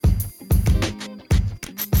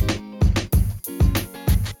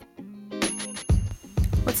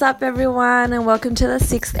What's up, everyone, and welcome to the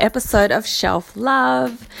 6th episode of Shelf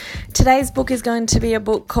Love. Today's book is going to be a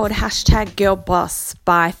book called #GirlBoss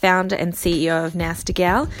by founder and CEO of Nasty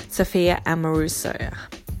Gal, Sophia Amoruso.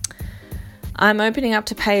 I'm opening up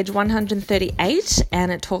to page 138,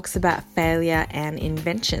 and it talks about failure and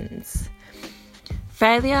inventions.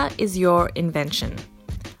 Failure is your invention.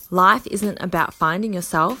 Life isn't about finding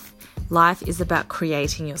yourself. Life is about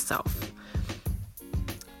creating yourself.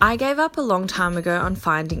 I gave up a long time ago on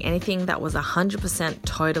finding anything that was 100%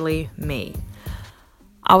 totally me.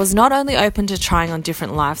 I was not only open to trying on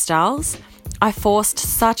different lifestyles, I forced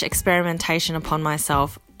such experimentation upon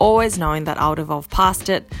myself, always knowing that I would evolve past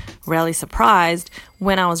it, rarely surprised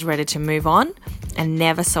when I was ready to move on, and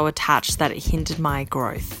never so attached that it hindered my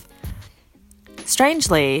growth.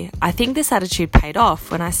 Strangely, I think this attitude paid off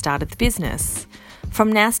when I started the business. From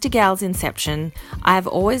Nasty Gal's inception, I have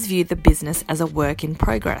always viewed the business as a work in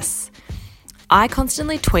progress. I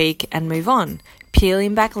constantly tweak and move on,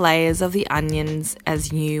 peeling back layers of the onions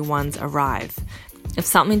as new ones arrive. If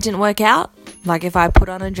something didn't work out, like if I put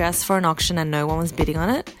on a dress for an auction and no one was bidding on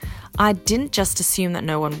it, I didn't just assume that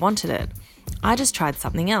no one wanted it. I just tried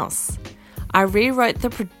something else. I rewrote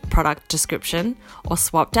the product description or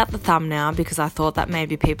swapped out the thumbnail because I thought that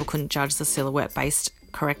maybe people couldn't judge the silhouette based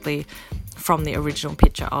correctly from the original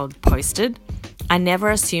picture I'd posted. I never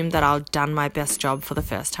assumed that I'd done my best job for the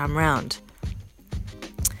first time round.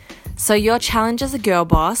 So your challenge as a girl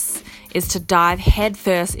boss is to dive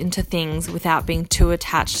headfirst into things without being too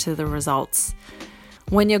attached to the results.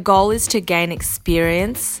 When your goal is to gain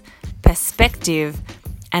experience, perspective,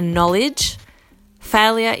 and knowledge,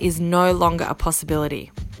 failure is no longer a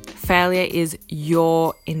possibility. Failure is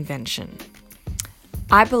your invention.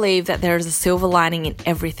 I believe that there is a silver lining in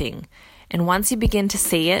everything, and once you begin to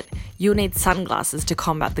see it, you'll need sunglasses to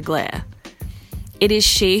combat the glare. It is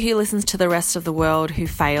she who listens to the rest of the world who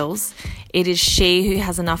fails. It is she who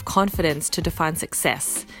has enough confidence to define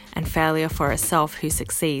success and failure for herself who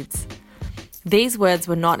succeeds. These words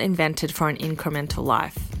were not invented for an incremental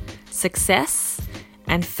life. Success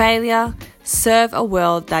and failure serve a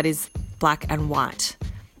world that is black and white.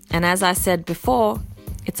 And as I said before,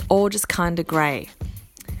 it's all just kind of grey.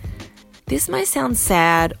 This may sound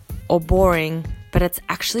sad or boring, but it's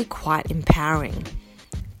actually quite empowering.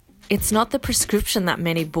 It's not the prescription that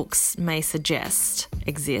many books may suggest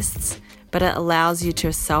exists, but it allows you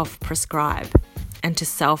to self-prescribe and to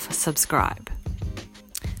self-subscribe.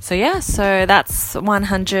 So that's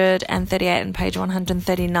 138 and page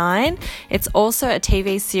 139. It's also a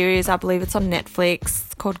TV series. I believe it's on Netflix.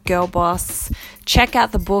 It's called Girl Boss. Check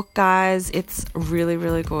out the book, guys. It's really,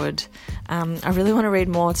 really good. I really want to read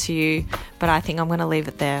more to you, but I think I'm going to leave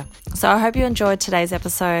it there. So I hope you enjoyed today's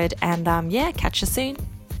episode, and catch you soon.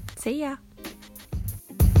 See ya.